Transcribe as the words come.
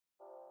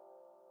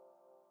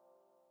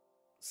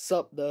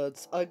Sup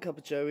nerds, I'm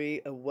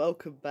CuppaJoey and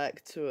welcome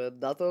back to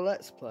another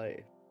Let's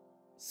Play.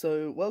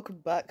 So welcome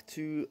back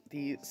to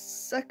the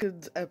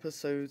second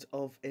episode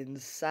of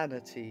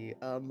Insanity.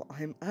 I'm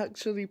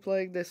actually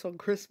playing this on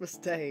Christmas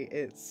Day.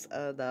 It's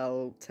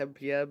now 10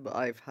 PM.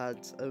 I've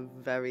had a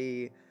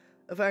very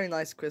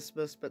nice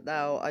Christmas, but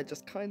now I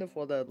just kind of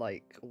want to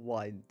like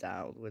wind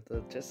down with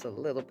just a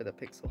little bit of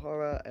pixel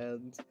horror,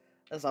 and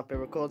as I've been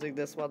recording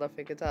this one I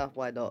figured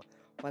why not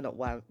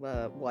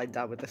wind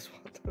down with this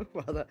one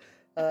rather.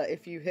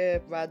 If you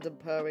hear random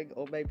purring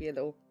or maybe a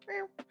little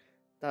meow,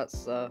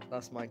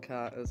 that's my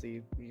cat as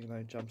he,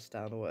 jumps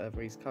down or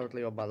whatever. He's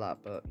currently on my lap,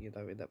 but, we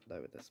never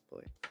know with this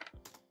boy.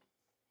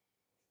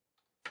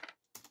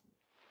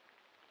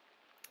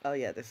 Oh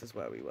yeah, this is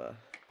where we were.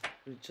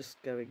 We're just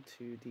going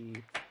to the...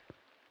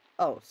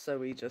 Oh, so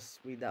we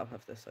now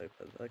have this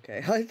open.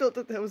 Okay, I thought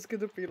that there was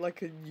gonna be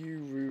like a new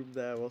room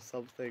there or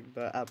something,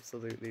 but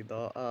absolutely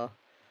not.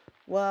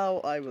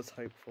 Well, I was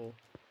hopeful.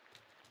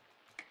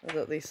 And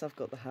at least I've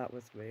got the hat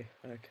with me.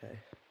 Okay.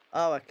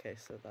 Oh, okay,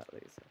 so that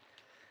leads it.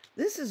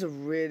 This is a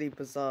really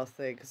bizarre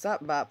thing, because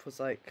that map was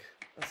like,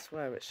 I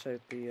swear it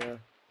showed the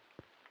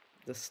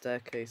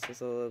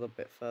staircases a little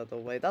bit further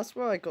away. That's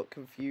where I got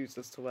confused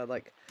as to where,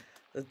 like,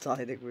 the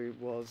dining room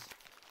was.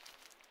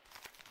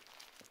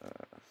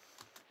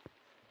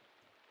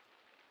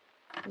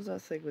 What was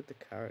that thing with the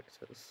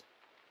characters?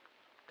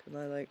 Can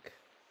I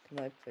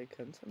play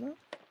Kenta now?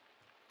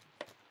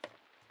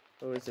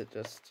 Or is it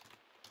just,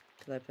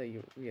 can I play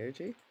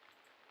Ryoji?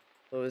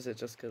 Or is it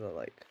just gonna,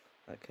 like,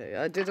 okay,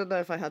 I didn't know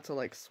if I had to,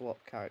 like, swap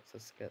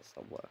characters to get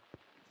somewhere.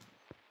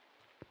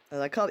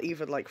 And I can't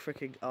even, like,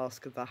 freaking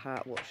ask the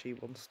hat what she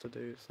wants to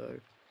do, so...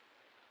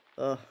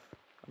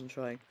 I'm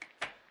trying.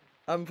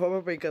 I'm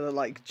probably gonna,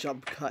 like,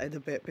 jump cut in a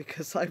bit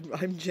because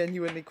I'm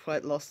genuinely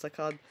quite lost.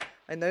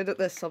 I know that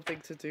there's something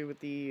to do with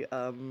the,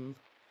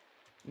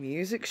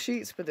 music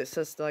sheets, but it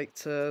says, like,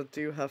 to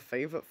do her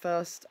favourite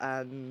first,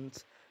 and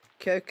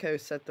Kyoko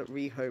said that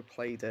Riho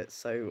played it,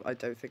 so I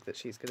don't think that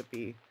she's gonna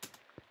be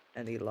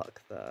any luck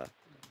there.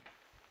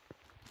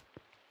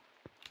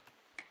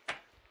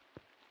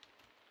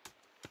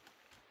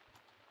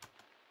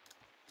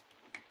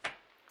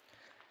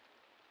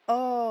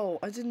 Oh,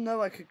 I didn't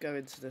know I could go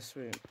into this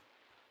room.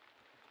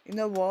 You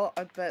know what?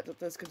 I bet that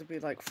there's gonna be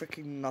like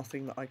freaking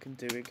nothing that I can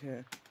do in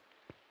here.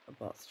 A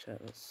bath chair,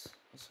 that's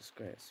just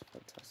great, it's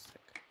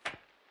fantastic.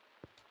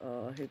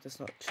 Oh, I hope there's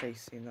not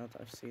chase scene now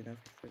that I've seen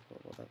everything or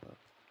whatever.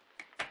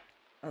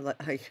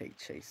 I hate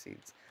chase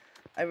scenes.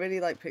 I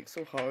really like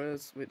pixel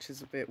horrors, which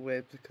is a bit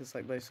weird because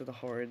like most of the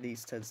horror in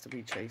these tends to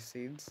be chase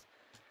scenes.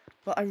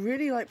 But I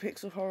really like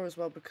pixel horror as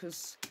well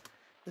because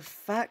the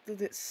fact that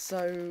it's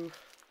so...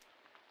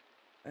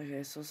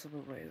 Okay, so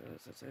someone wait,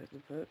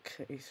 the book.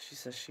 She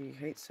says she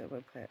hates it,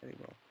 won't play it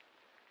anymore.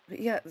 But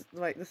yeah,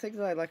 like the thing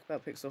that I like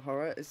about pixel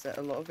horror is that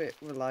a lot of it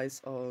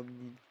relies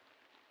on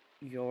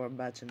your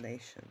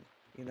imagination,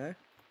 you know?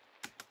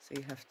 So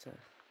you have to...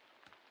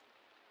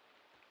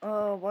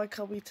 Oh, why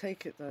can't we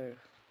take it though?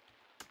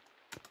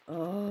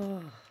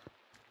 Oh,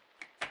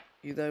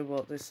 you know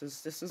what? This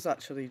is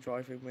actually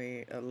driving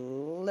me a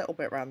little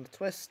bit round the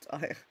twist.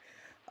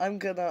 I'm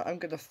gonna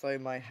throw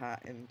my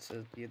hat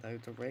into,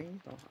 the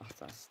ring. Oh,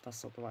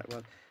 that's not the right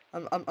word.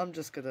 I'm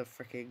just gonna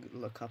freaking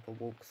look up a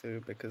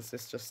walkthrough because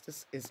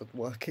this isn't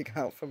working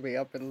out for me.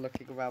 I've been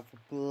looking around for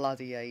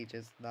bloody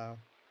ages now.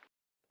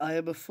 I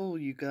am a fool,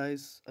 you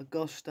guys. A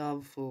gosh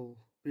damn fool.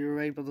 We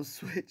were able to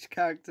switch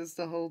characters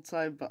the whole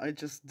time, but I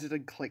just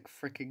didn't click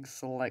freaking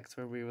select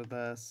when we were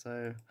there,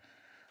 so...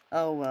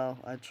 Oh well,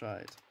 I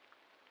tried.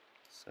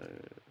 So...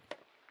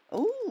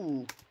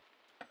 Ooh!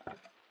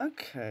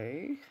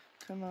 Okay.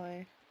 Can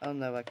I... Oh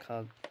no, I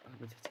can't.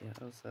 I'm an idiot.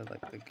 I was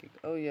like thinking,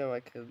 oh yeah, I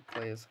can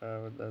play as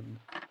her and then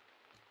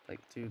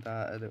like do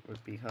that and it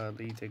would be her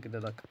leading and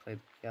then I could play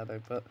the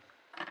piano, but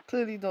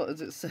clearly not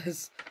as it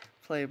says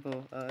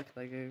playable. Can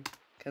I go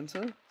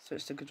Kenta?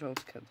 Switch the control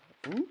to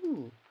Kenta.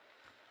 Ooh!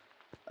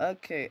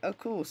 Okay, oh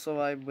cool, so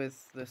I'm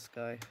with this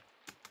guy.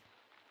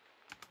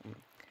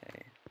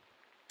 Okay.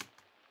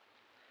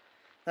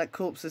 That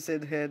corpse is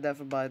in here,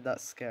 never mind,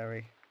 that's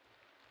scary.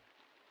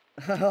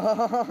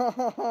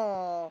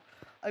 I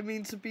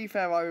mean, to be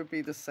fair, I would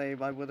be the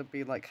same. I wouldn't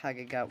be, like,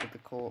 hanging out with the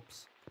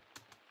corpse.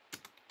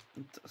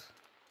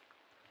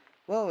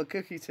 Well, a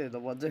cookie tin. I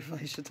wonder if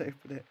I should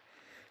open it.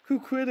 Who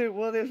quit it?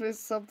 What if it's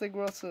something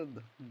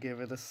rotten? Give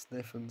it a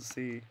sniff and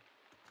see.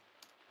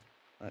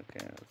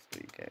 Okay, let's do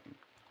it again.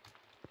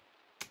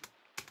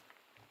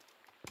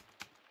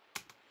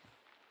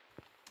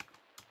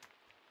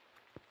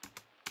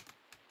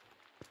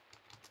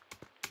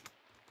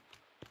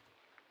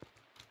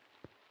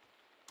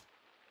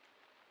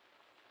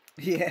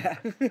 Yeah,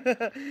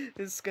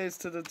 this goes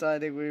to the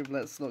dining room,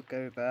 let's not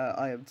go there.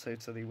 I am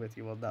totally with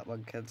you on that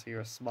one, Kenta, you're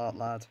a smart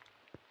lad.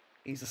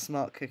 He's a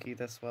smart cookie,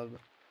 this one.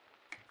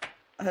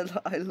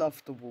 I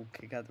love the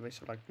walking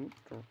animation, like...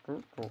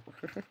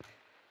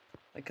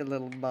 like a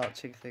little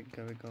marching thing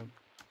going on.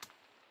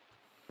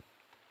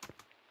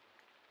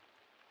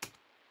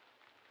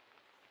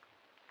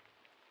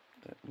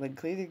 When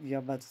cleaning the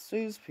young man's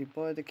rooms, we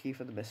borrowed the key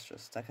from the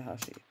mistress,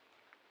 Takahashi.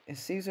 It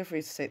seems we're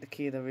free to take the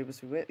key in the room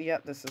as we went.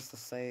 Yep, this is the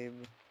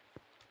same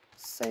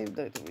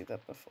note that we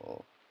did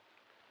before.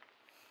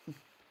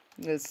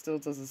 It still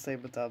doesn't say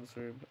Madame's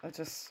room. I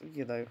just,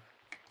 you know,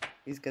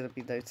 he's going to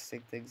be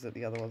noticing things that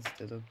the other ones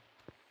didn't.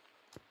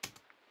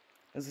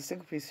 There's a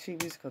single piece of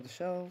sheet music on the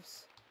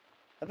shelves.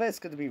 I bet it's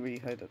going to be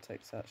Riho that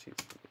takes out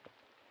sheets.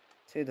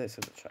 2 notes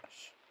in the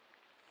trash.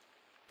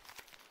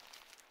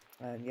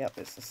 And yep,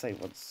 it's the same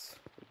ones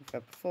we've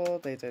had before.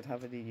 They don't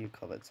have any new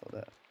comments on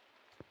it.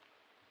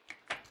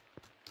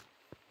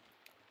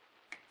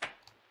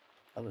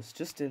 I was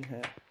just in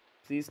here.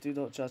 Please do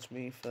not judge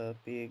me for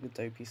being a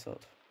dopey sod.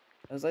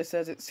 As I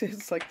said,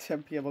 it's like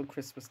 10 PM on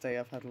Christmas Day.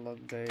 I've had a long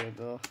day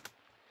and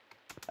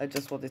I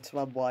just wanted to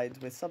unwind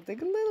with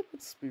something a little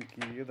bit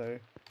spooky, you know.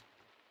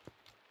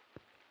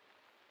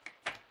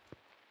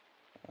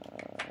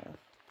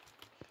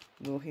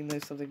 Will he know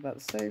something about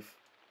the safe?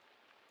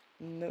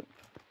 Nope.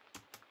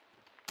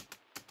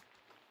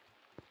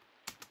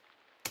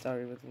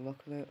 Diary with a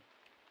lock on it.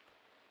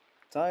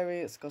 Diary,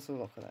 it's got a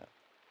lock on it.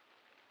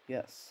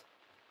 Yes.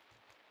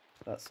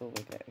 That's all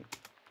we're getting.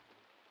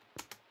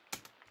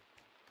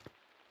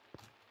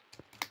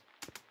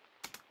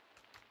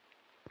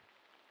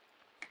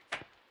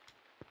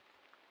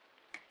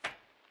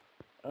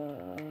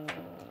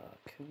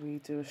 Can we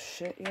do a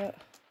shit yet?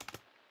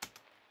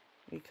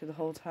 We could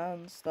hold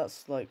hands.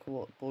 That's like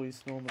what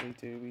boys normally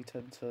do. We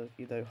tend to,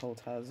 you know, hold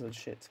hands and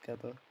shit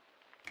together.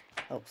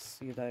 Helps,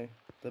 you know,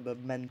 the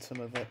momentum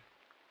of it.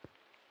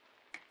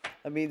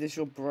 I mean, is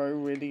your bro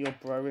really your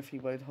bro if he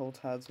won't hold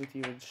hands with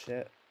you and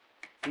shit?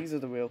 These are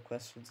the real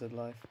questions in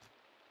life.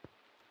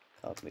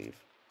 Can't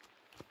leave.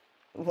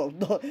 Well,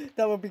 not,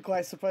 that would be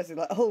quite surprising.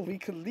 Like, oh, we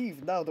can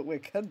leave now that we're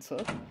Kenta.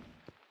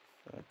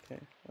 Okay.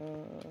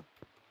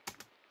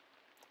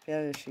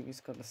 Yeah,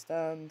 Yoshi's gonna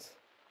stand.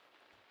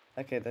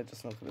 Okay, they're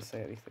just not gonna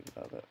say anything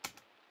about it.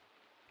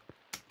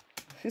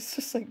 It's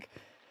just like,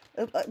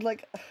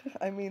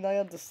 I mean, I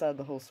understand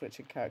the whole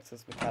switching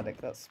characters mechanic.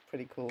 That's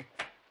pretty cool,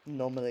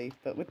 normally.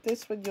 But with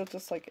this, when you're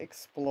just like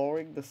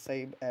exploring the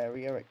same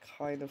area, it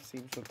kind of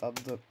seems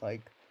redundant.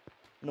 Like,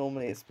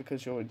 normally it's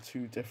because you're in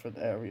 2 different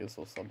areas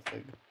or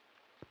something.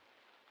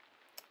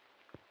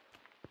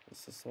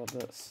 This is one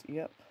that's,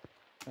 yep,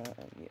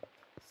 yep.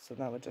 So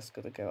now we're just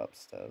gonna go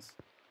upstairs.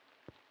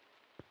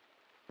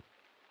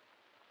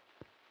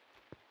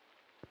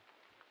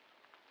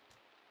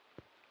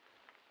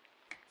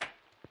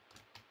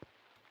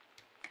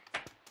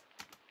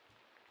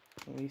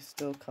 We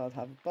still can't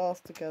have a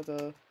bath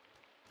together,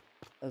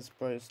 as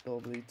bros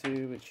normally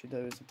do, which you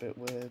know is a bit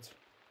weird.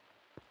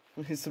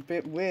 It's a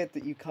bit weird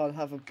that you can't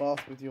have a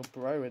bath with your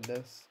bro in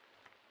this.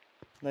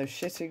 No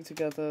shitting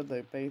together,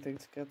 no bathing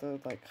together,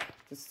 like,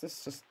 this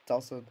just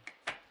doesn't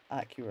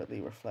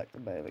accurately reflect the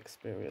male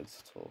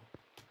experience at all.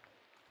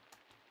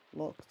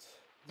 Locked.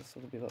 This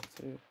will be locked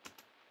too.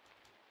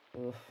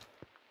 Ugh.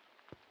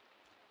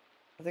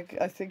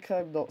 I think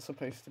I'm not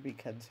supposed to be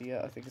Kenta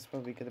yet. I think it's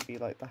probably going to be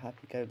like the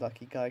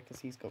happy-go-lucky guy because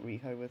he's got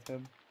Riho with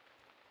him.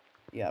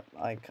 Yeah,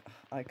 I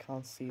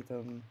can't see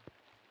them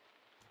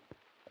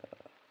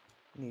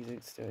needing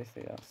to do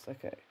anything else.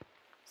 Okay,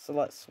 so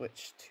let's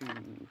switch to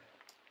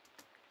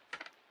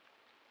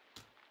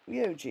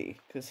Ryoji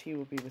because he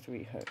will be with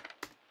Riho.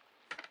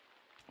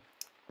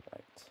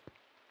 Right.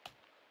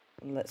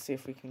 And let's see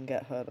if we can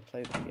get her to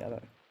play the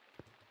piano.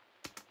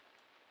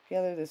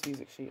 Piano, there's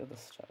music sheet on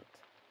this chart.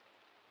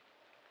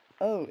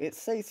 Oh, it's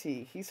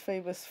Satie. He's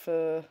famous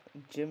for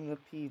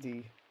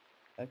Gymnopedie.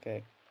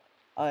 Okay.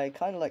 I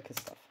kind of like his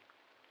stuff.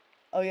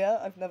 Oh yeah?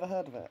 I've never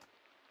heard of it.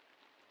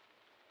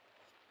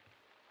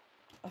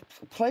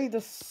 Play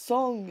the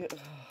song!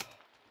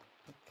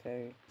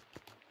 Okay.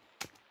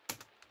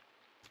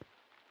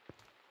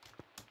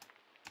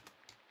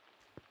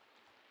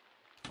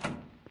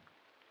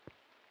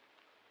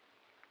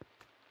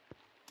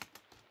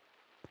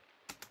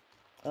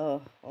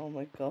 Oh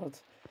my god.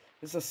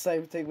 It's the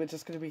same thing, we're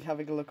just going to be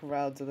having a look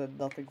around and then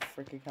nothing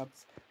freaking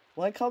happens.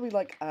 Why can't we,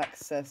 like,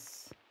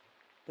 access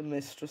the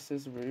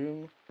mistress's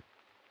room?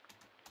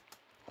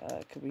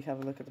 Can we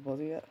have a look at the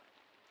body yet?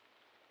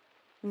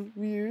 Are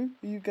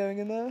you going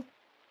in there?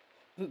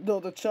 No,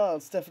 the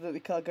child's definitely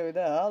can't go in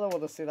there. I don't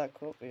want to see that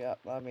corpse. Yeah,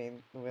 I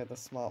mean, we're the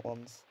smart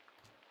ones.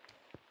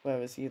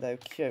 Whereas, you know,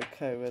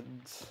 Kyoko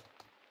and...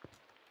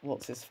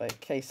 what's his face?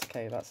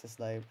 Keisuke, that's his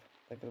name.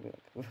 They're going to be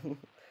like...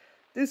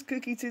 This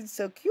cookie tin's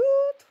so cute!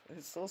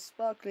 It's so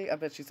sparkly. I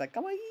bet she's like,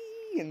 kawaii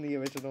in the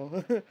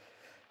original.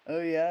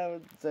 Oh yeah,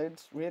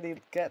 don't really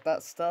get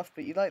that stuff,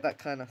 but you like that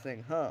kind of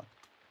thing, huh?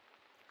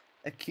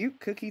 A cute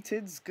cookie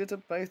tin's good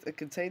at both a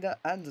container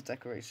and a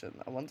decoration.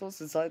 I wonder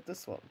what's inside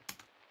this one.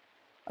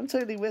 I'm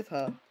totally with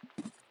her.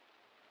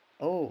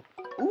 Oh.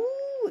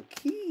 Ooh, a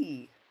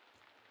key!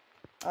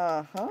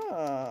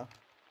 Uh-huh.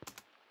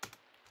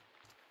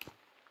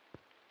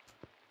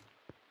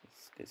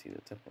 Let's go see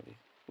the dead body.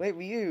 Wait,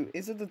 Ryu,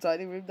 isn't the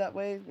dining room that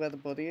way, where the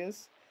body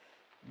is?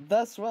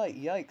 That's right,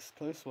 yikes,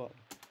 close one.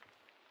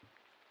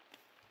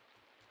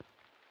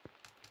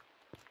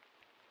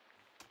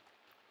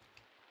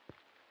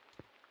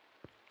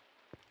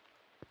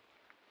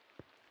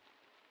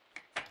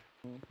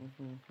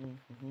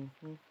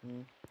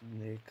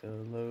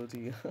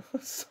 Nickelodeon.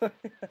 Sorry,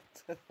 I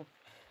don't know.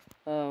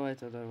 Oh, I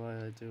don't know why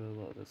I do a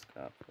lot of this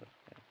crap. But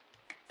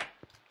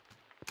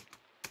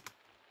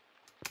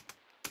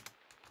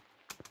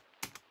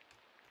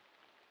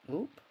yeah.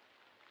 Oop.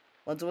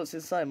 Wonder what's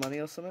inside, money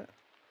or something?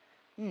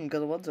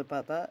 Gotta wonder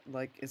about that.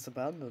 Like, it's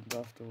abandoned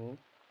after all.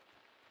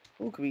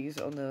 Oh, can we use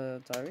it on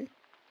the diary?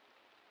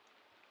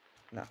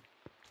 No.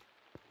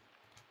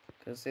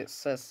 Because it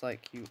says,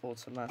 like, you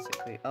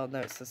automatically... Oh, no,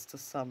 it says to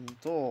some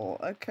door.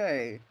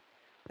 Okay.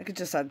 I could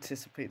just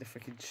anticipate the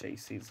freaking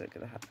chase scenes that are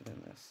gonna happen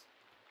in this.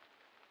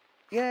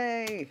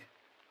 Yay!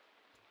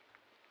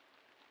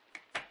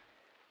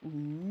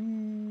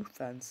 Ooh,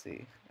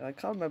 fancy. I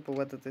can't remember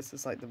whether this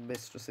is, like, the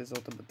mistress's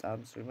or the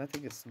madame's room. I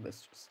think it's the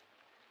mistress.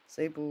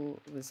 Sable,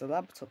 there's a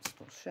laptop,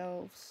 small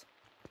shelves.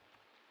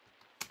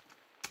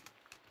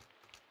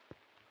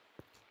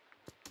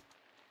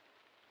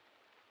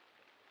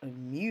 A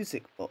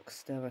music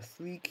box. There are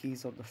 3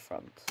 keys on the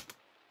front.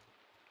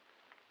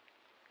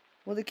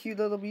 What a cute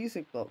little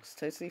music box.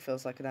 Totally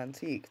feels like an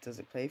antique. Does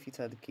it play if you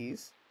turn the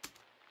keys?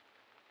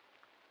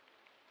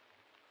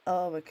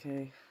 Oh,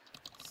 okay.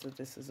 So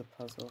this is a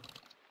puzzle.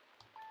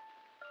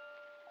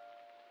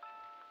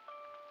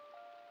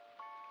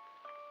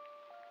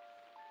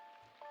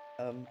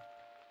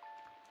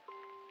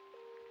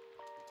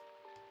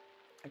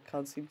 I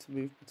can't seem to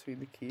move between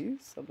the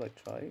keys. I'm like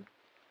trying.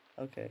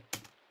 Okay.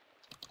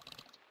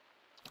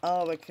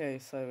 Oh, okay.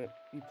 So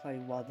you play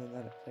one and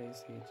then it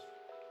plays each.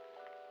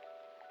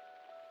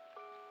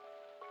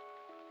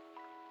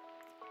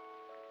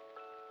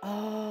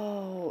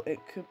 Oh, it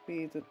could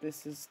be that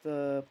this is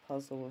the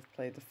puzzle of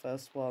play the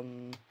first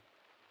one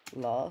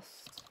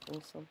last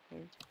or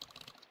something.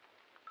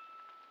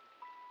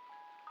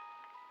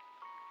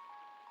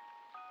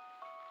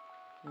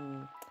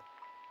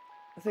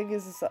 The thing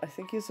is that I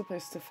think you're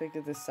supposed to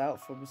figure this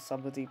out from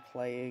somebody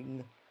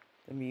playing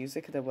the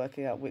music and then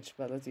working out which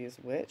melody is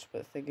which,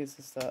 but the thing is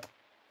that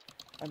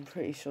I'm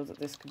pretty sure that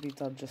this can be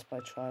done just by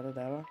trial and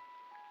error.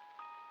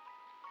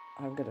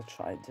 I'm gonna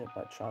try and do it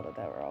by trial and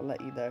error. I'll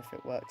let you know if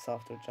it works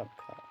after a jump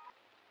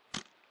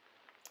cut.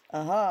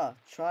 Aha!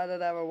 Trial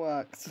and error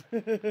worked.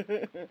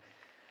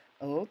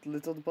 Oh, the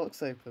lid on the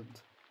box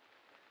opened.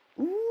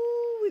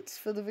 Ooh, it's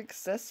full of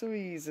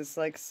accessories. It's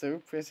like so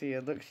pretty.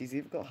 And look, she's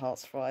even got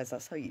hearts for eyes.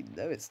 That's how you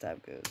know it's damn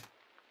good.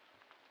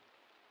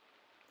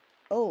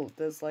 Oh,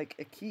 there's like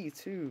a key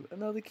too.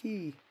 Another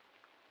key.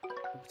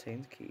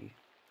 Obtained key.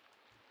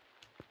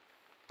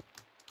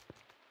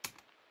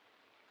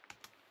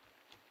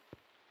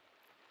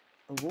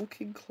 A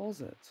walk-in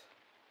closet.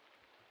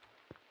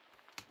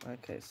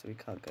 Okay, so we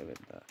can't go in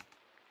there.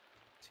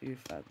 Too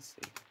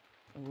fancy.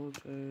 A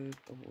wardrobe,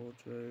 a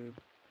wardrobe.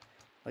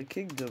 My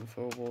kingdom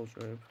for a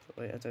wardrobe.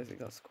 Wait, I don't think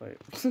that's a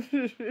quote.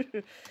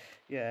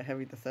 Yeah,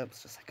 Henry III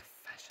was just like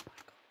a fashion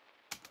icon.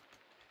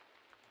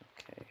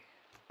 Okay.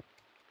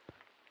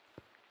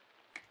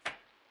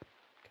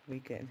 Can we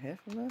get in here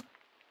from there?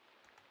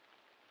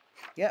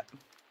 Yep.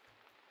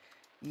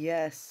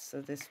 Yes, so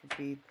this would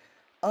be...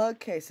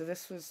 Okay, so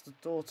this was the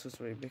daughter's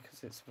room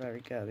because it's very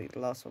girly. The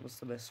last one was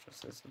the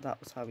mistress's, and that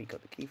was how we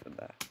got the key from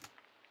there.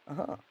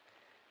 Uh-huh.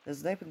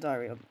 There's an open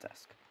diary on the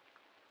desk.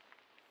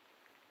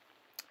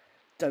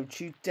 Don't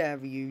you dare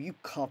you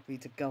can't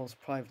read the girl's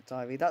private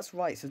diary. That's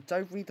right, so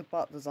don't read the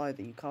butler's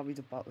either. You can't read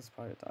the butler's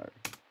private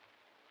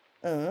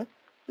diary.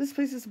 This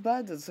place is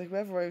abandoned, so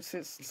whoever owns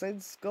it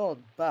since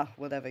gone. Bah,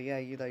 whatever, yeah,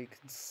 you know, you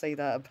can say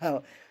that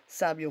about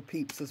Samuel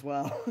Pepys as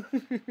well.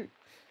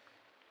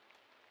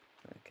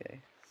 Okay,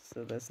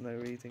 so there's no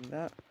reading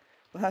that.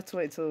 We'll have to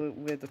wait till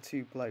we're the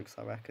 2 blokes,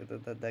 I reckon,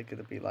 and then they're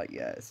gonna be like,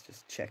 yeah, let's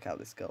just check out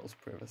this girl's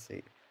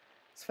privacy.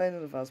 It's phone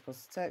and the vase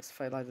plus text,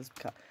 phone line has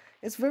been cut.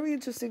 It's very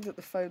interesting that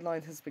the phone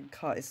line has been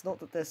cut. It's not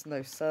that there's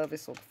no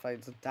service or the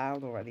phones are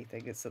down or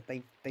anything, it's that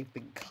they've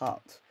been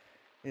cut.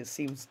 It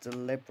seems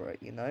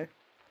deliberate, you know?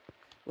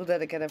 Well,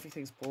 then again,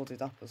 everything's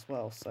boarded up as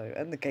well, so...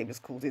 And the game is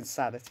called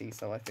Insanity,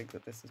 so I think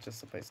that this is just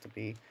supposed to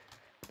be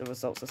the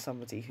results of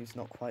somebody who's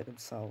not quite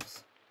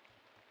themselves.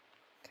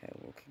 Okay, a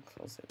walk-in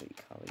closet that you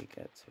can't really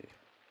get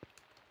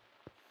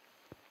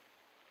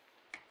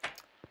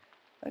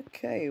to.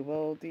 Okay,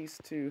 well, these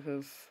 2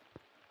 have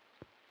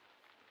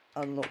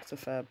unlocked a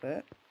fair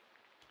bit.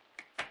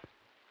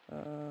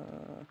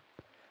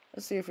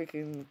 Let's see if we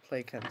can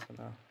play Kenta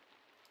now.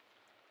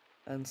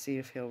 And see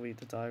if he'll read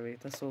the diary.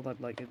 That's all I'm,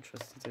 like,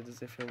 interested in,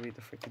 is if he'll read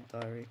the freaking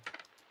diary.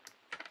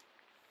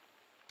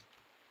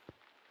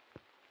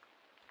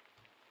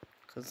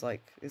 Because,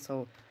 like, it's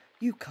all,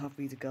 you can't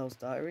read a girl's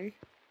diary.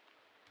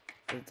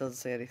 But it doesn't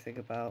say anything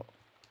about,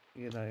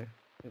 you know,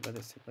 when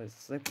it's supposed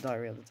to. There's a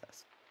diary on the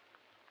desk.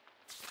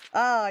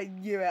 Ah, I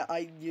knew it,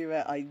 I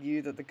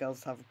knew that the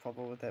girls have a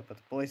problem with it, but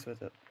the boys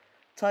wouldn't.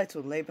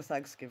 Title, Labour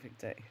Thanksgiving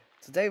Day.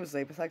 Today was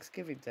Labour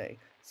Thanksgiving Day,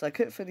 so I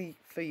cooked for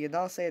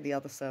Yanase and the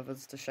other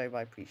servants to show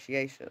my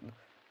appreciation.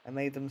 I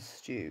made them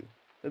stew.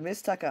 But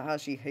Miss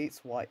Takahashi hates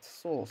white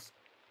sauce.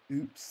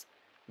 Oops.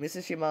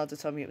 Mrs. Yamada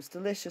told me it was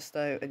delicious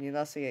though, and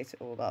Yanase ate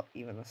it all up,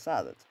 even the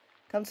salad.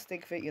 Come to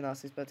think of it,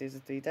 Yunasi's birthday is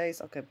in 3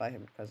 days. I'll go buy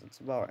him a present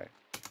tomorrow.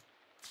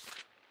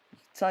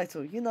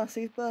 Title,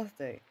 Yunasi's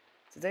birthday.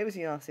 Today was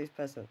Yunasi's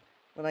present.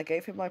 When I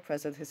gave him my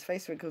present, his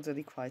face wrinkled and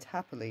he cried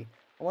happily.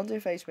 I wonder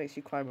if age makes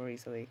you cry more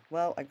easily.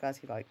 Well, I'm glad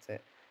he liked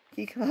it.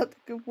 Keep up the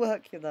good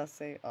work,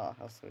 Yunasi. Ah,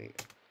 how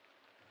sweet.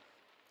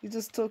 You're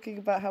just talking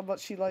about how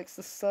much she likes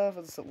the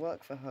servants that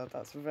work for her.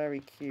 That's very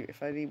cute.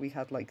 If only we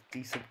had, like,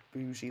 decent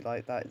bougie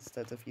like that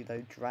instead of, you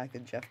know,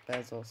 Dragon Jeff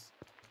Bezos.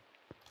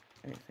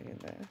 Anything in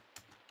there?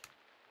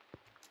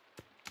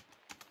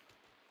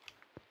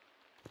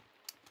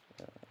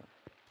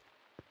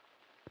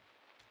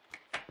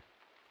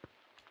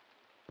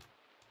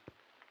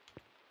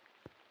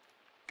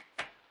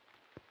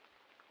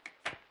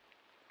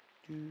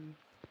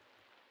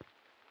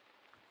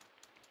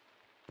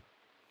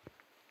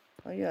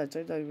 Oh yeah, I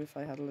don't know if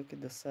I had a look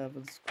in the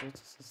servants' quarter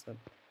system.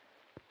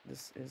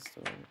 This is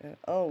the one, yeah.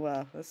 Oh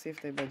wow, let's see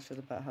if they mentioned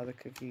about how the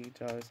cookie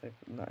jar is open.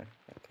 No,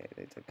 okay,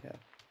 they don't care.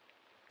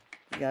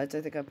 Yeah, I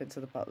don't think I've been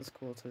to the butler's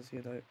quarters,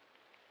 you know.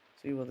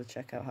 So you want to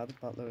check out how the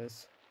butler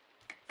is.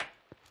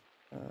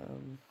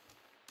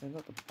 No,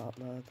 not the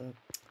butler,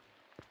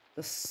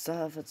 the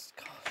servants.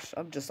 Gosh,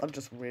 I'm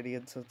just really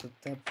into the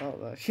dead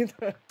butler, you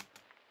know.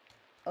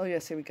 Oh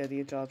yes, here we go,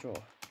 the jar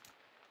drawer.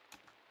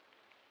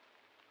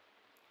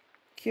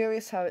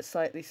 Curious how it's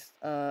slightly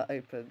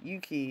open.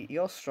 Yuki,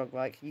 you're strong,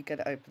 right? Can you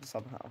get it open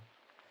somehow?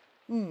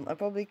 I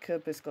probably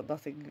could, but it's got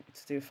nothing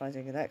to do with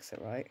finding an exit,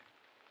 right?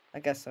 I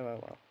guess so, oh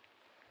well.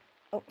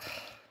 Oh,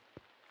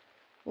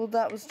 well,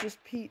 that was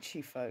just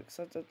peachy, folks.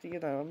 You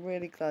know, I'm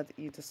really glad that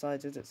you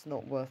decided it's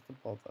not worth the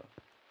bother.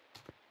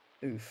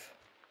 Oof.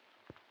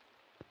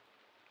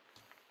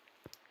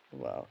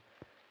 Well,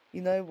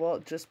 you know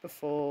what? Just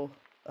before,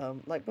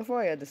 before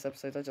I end this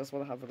episode, I just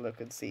want to have a look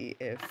and see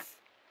if,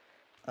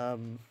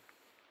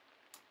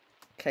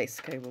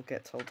 Keisuke will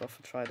get told off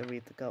for trying to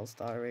read the girl's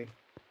diary.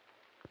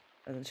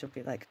 And then she'll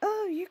be like,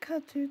 oh, you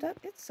can't do that.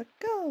 It's a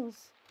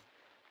girl's.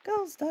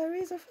 Girls'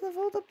 diaries are full of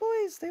all the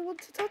boys they want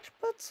to touch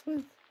butts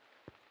with.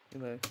 You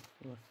know.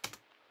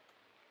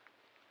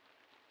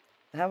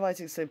 The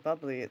handwriting's so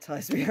bubbly, it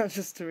ties me out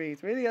just to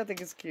read. Really, I think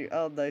it's cute.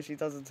 Oh no, she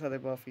doesn't tell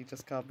him off, he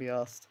just can't be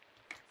asked.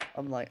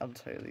 I'm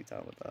totally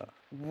down with that.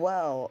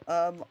 Well,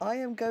 I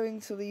am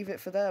going to leave it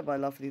for there, my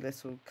lovely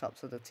little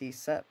cups of the tea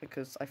set,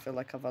 because I feel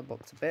like I've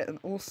unlocked a bit, and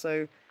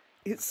also,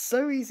 it's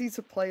so easy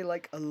to play,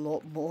 like, a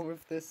lot more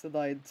of this than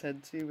I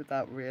intend to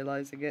without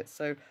realising it,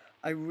 so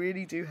I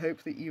really do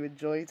hope that you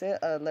enjoyed it.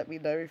 Let me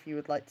know if you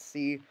would like to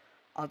see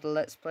other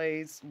Let's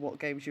Plays, what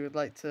games you would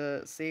like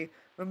to see.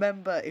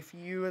 Remember, if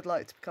you would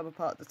like to become a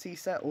part of the tea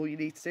set, all you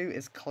need to do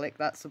is click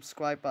that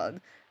subscribe button,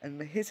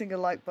 and hitting a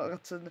like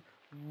button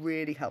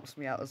really helps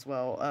me out as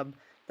well.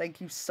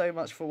 Thank you so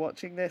much for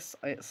watching this.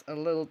 It's a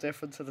little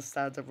different to the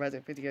standard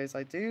Reddit videos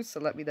I do, so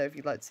let me know if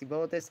you'd like to see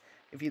more of this.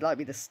 If you'd like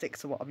me to stick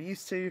to what I'm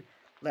used to,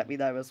 let me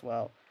know as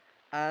well.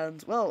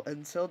 And, well,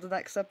 until the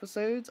next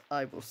episode,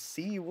 I will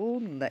see you all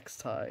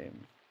next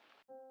time.